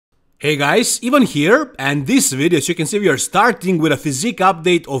Hey guys, Ivan here, and this video, as you can see, we are starting with a physique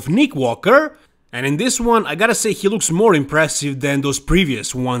update of Nick Walker. And in this one, I gotta say he looks more impressive than those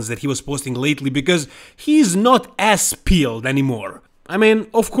previous ones that he was posting lately, because he's not as peeled anymore. I mean,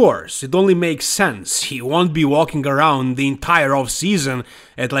 of course, it only makes sense. He won't be walking around the entire off-season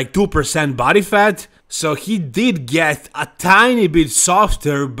at like 2% body fat, so he did get a tiny bit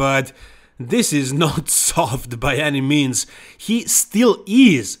softer, but this is not soft by any means. He still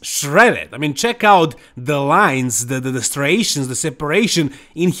is shredded. I mean, check out the lines, the striations, the separation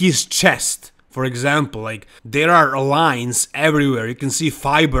in his chest. For example, like, there are lines everywhere. You can see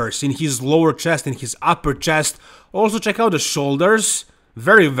fibers in his lower chest and his upper chest. Also, check out the shoulders.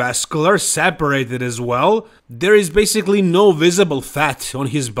 Very vascular, separated as well. There is basically no visible fat on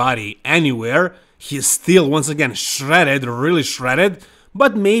his body anywhere. He's still, once again, shredded, really shredded.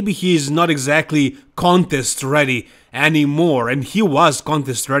 But maybe he is not exactly contest ready anymore, and he was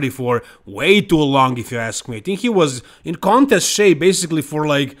contest ready for way too long, if you ask me. I think he was in contest shape basically for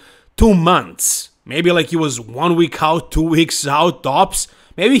like 2 months. Maybe like he was 1 week out, 2 weeks out tops.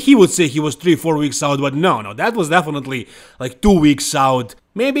 Maybe he would say he was 3-4 weeks out, but no, that was definitely like 2 weeks out.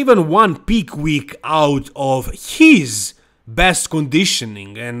 Maybe even 1 peak week out of his best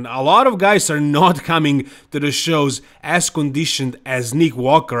conditioning, and a lot of guys are not coming to the shows as conditioned as Nick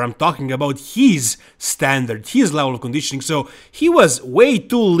Walker. I'm talking about his standard, his level of conditioning. So he was way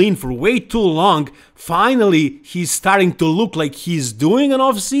too lean for way too long. Finally, he's starting to look like he's doing an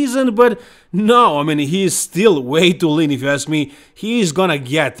off-season, but no, I mean, he's still way too lean if you ask me. He's gonna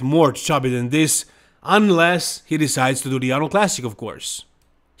get more chubby than this, unless he decides to do the Arnold Classic, of course.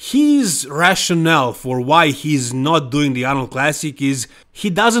 His rationale for why he's not doing the Arnold Classic is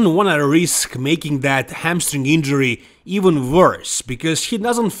he doesn't want to risk making that hamstring injury even worse, because he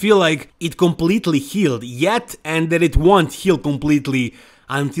doesn't feel like it completely healed yet, and that it won't heal completely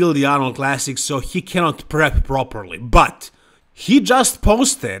until the Arnold Classic, so he cannot prep properly. But he just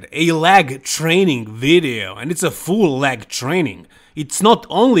posted a leg training video, and it's a full leg training. It's not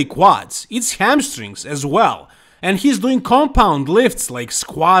only quads, it's hamstrings as well. And he's doing compound lifts like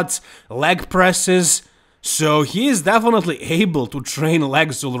squats, leg presses, so he is definitely able to train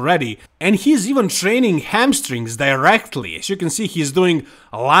legs already. And he's even training hamstrings directly. As you can see, he's doing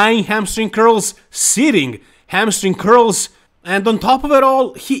lying hamstring curls, sitting hamstring curls, and on top of it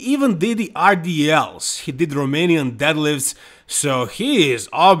all, he even did the RDLs. He did Romanian deadlifts, so he is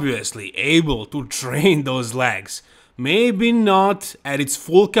obviously able to train those legs. Maybe not at its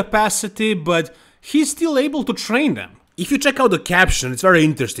full capacity, but he's still able to train them. If you check out the caption, it's very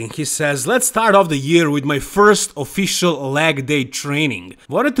interesting. He says, "Let's start off the year with my first official leg day training.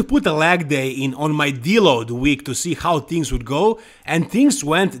 Wanted to put a leg day in on my deload week to see how things would go, and things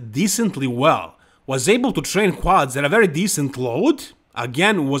went decently well. Was able to train quads at a very decent load.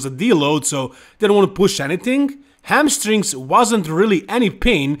 Again, was a deload, so didn't want to push anything. Hamstrings wasn't really any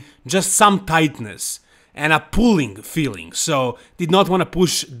pain, just some tightness and a pulling feeling, so did not want to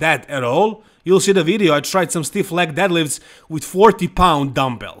push that at all. You'll see the video, I tried some stiff leg deadlifts with 40-pound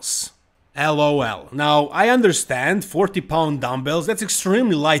dumbbells. LOL. Now, I understand 40-pound dumbbells, that's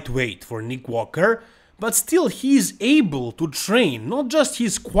extremely lightweight for Nick Walker, but still he's able to train not just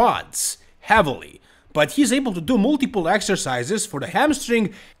his quads heavily, but he's able to do multiple exercises for the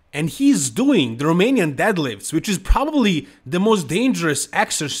hamstring, and he's doing the Romanian deadlifts, which is probably the most dangerous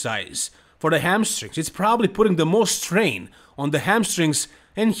exercise for the hamstrings. It's probably putting the most strain on the hamstrings,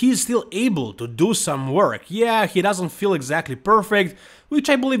 and he's still able to do some work. Yeah, he doesn't feel exactly perfect, which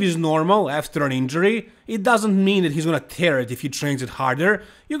I believe is normal after an injury. It doesn't mean that he's gonna tear it if he trains it harder.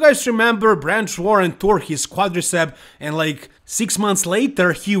 You guys remember Branch Warren tore his quadricep, and like 6 months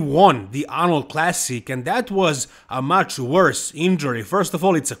later he won the Arnold Classic, and that was a much worse injury. First of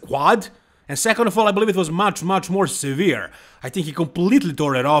all, it's a quad, and second of all, I believe it was much more severe. I think he completely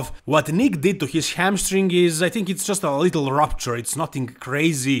tore it off. What Nick did to his hamstring is, I think it's just a little rupture, it's nothing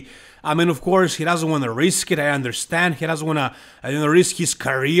crazy. I mean, of course, he doesn't want to risk it, I understand. He doesn't want to risk his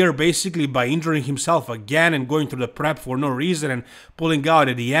career, basically, by injuring himself again and going through the prep for no reason and pulling out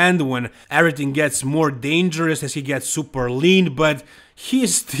at the end when everything gets more dangerous as he gets super lean, but he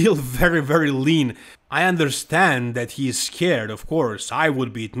is still very lean. I understand that he is scared, of course, I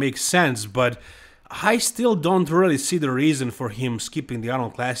would be, it makes sense, but I still don't really see the reason for him skipping the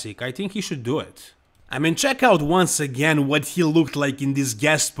Arnold Classic. I think he should do it. I mean, check out once again what he looked like in this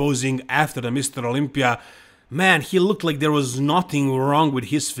guest posing after the Mr. Olympia. Man, he looked like there was nothing wrong with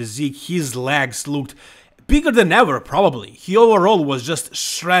his physique. His legs looked bigger than ever, probably. He overall was just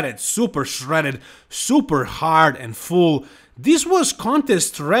shredded, super hard and full. this was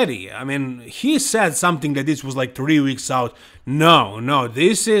contest ready. I mean, he said something that this was like 3 weeks out. No,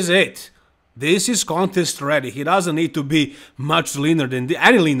 this is it. This is contest ready. He doesn't need to be much leaner than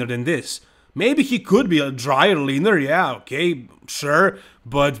any leaner than this. Maybe he could be a drier leaner, yeah, okay, sure,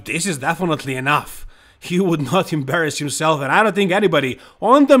 but this is definitely enough. He would not embarrass himself, and I don't think anybody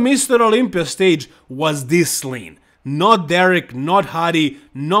on the Mr. Olympia stage was this lean. Not Derek, not Hadi,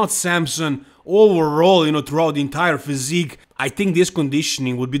 not Samson. Overall, throughout the entire physique, I think this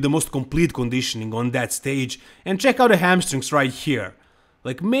conditioning would be the most complete conditioning on that stage. And check out the hamstrings right here.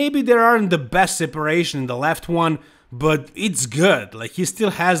 Like, maybe there aren't the best separation in the left one, but it's good. Like, he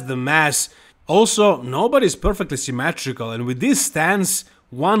still has the mass. Also, nobody's perfectly symmetrical, and with this stance,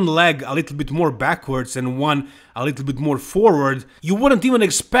 one leg a little bit more backwards and one a little bit more forward, you wouldn't even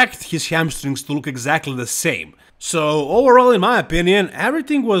expect his hamstrings to look exactly the same. So overall, in my opinion,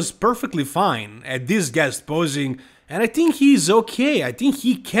 everything was perfectly fine at this guest posing, and I think he's okay. I think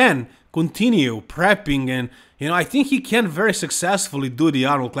he can continue prepping, and I think he can very successfully do the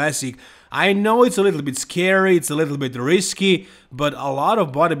Arnold Classic. I know it's a little bit scary, it's a little bit risky, but a lot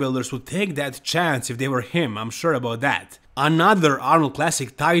of bodybuilders would take that chance if they were him, I'm sure about that. Another Arnold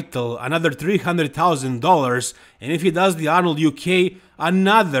Classic title, another $300,000, and if he does the Arnold UK,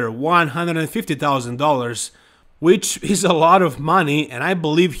 another $150,000, which is a lot of money, and I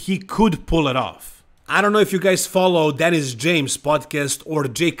believe he could pull it off. I don't know if you guys follow Dennis James' podcast or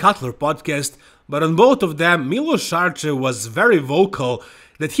Jay Cutler podcast, but on both of them, Milos Sarcev was very vocal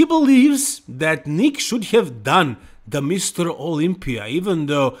that he believes that Nick should have done the Mr. Olympia, even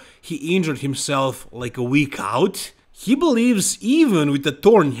though he injured himself like a week out. He believes even with a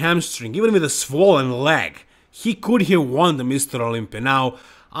torn hamstring, even with a swollen leg, he could have won the Mr. Olympia. Now,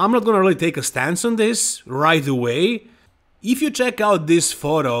 I'm not gonna really take a stance on this right away. If you check out this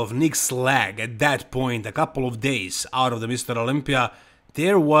photo of Nick's leg at that point, a couple of days out of the Mr. Olympia,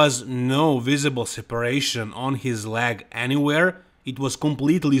 there was no visible separation on his leg anywhere. It was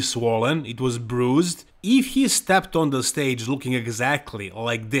completely swollen, it was bruised. If he stepped on the stage looking exactly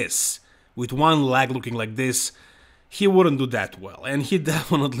like this, with one leg looking like this, he wouldn't do that well, and he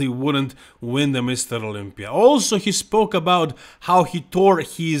definitely wouldn't win the Mr. Olympia. Also, he spoke about how he tore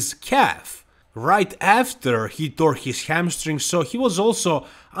his calf right after he tore his hamstring, so he was also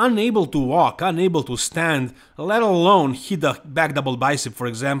unable to walk, unable to stand, let alone hit a back double bicep, for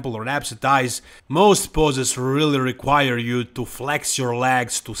example, or abs thighs. Most poses really require you to flex your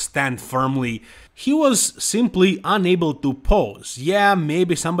legs, to stand firmly. He was simply unable to pose. Yeah,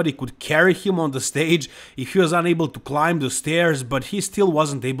 maybe somebody could carry him on the stage if he was unable to climb the stairs, but he still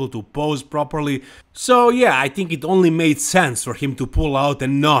wasn't able to pose properly. So yeah, I think it only made sense for him to pull out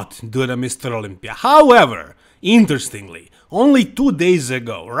and not do the Mr. Olympia. However, interestingly, only 2 days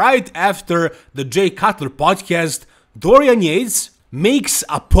ago, right after the Jay Cutler podcast, Dorian Yates makes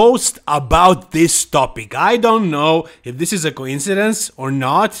a post about this topic. I don't know if this is a coincidence or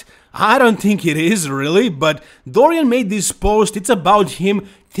not. I don't think it is really, but Dorian made this post. It's about him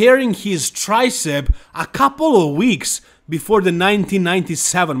tearing his tricep a couple of weeks before the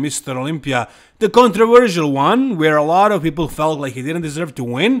 1997 Mr. Olympia, the controversial one where a lot of people felt like he didn't deserve to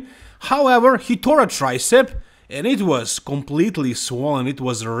win. However, he tore a tricep and it was completely swollen, it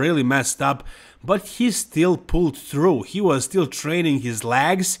was really messed up, but he still pulled through. He was still training his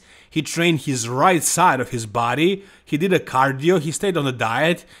legs, he trained his right side of his body, he did a cardio, he stayed on a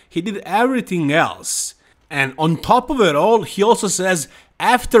diet, he did everything else. And on top of it all, he also says,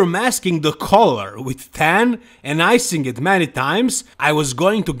 after masking the collar with tan and icing it many times, I was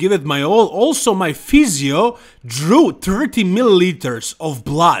going to give it my all. Also, my physio drew 30 milliliters of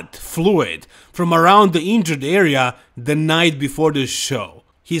blood, fluid, from around the injured area the night before the show.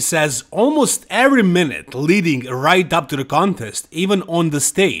 He says almost every minute leading right up to the contest, even on the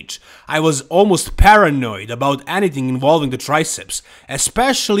stage, I was almost paranoid about anything involving the triceps,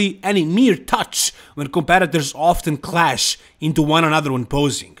 especially any mere touch when competitors often clash into one another when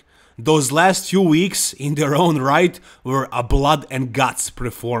posing. Those last few weeks, in their own right, were a blood and guts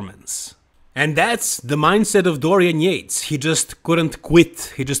performance. And that's the mindset of Dorian Yates. He just couldn't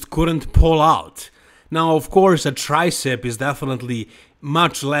quit, he just couldn't pull out. Now, of course, a tricep is definitely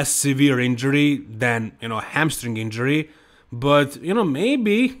much less severe injury than, a hamstring injury, but,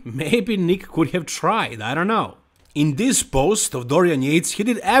 maybe Nick could have tried, I don't know. In this post of Dorian Yates, he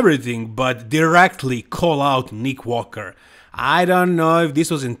did everything but directly call out Nick Walker. I don't know if this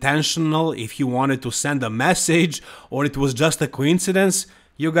was intentional, if he wanted to send a message, or it was just a coincidence.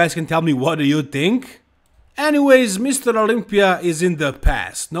 You guys can tell me, what do you think? Anyways, Mr. Olympia is in the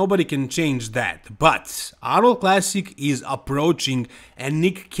past, nobody can change that, but Arnold Classic is approaching and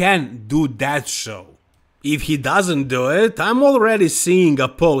Nick can do that show. If he doesn't do it, I'm already seeing a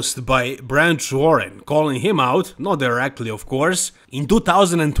post by Branch Warren calling him out, not directly of course. In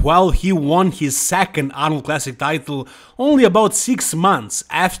 2012 he won his second Arnold Classic title only about 6 months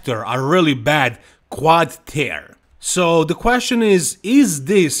after a really bad quad tear. So the question is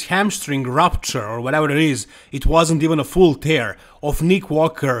this hamstring rupture or whatever it wasn't even a full tear, of Nick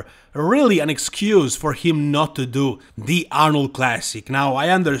Walker really an excuse for him not to do the Arnold Classic? Now I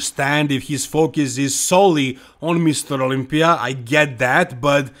understand if his focus is solely on Mr. Olympia, I get that,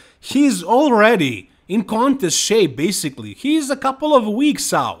 but he's already in contest shape basically. He's a couple of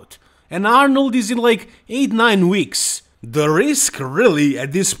weeks out and Arnold is in like 8-9 weeks. The risk really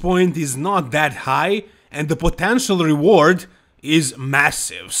at this point is not that high, and the potential reward is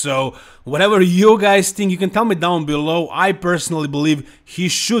massive. So whatever you guys think, you can tell me down below. I personally believe he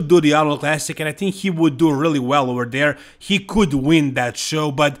should do the Arnold Classic, and I think he would do really well over there. He could win that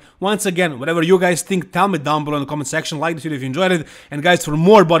show. But once again, whatever you guys think, tell me down below in the comment section. Like this video if you enjoyed it, and guys, for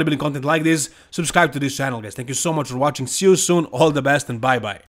more bodybuilding content like this, subscribe to this channel, guys. Thank you so much for watching. See you soon, all the best, and bye bye.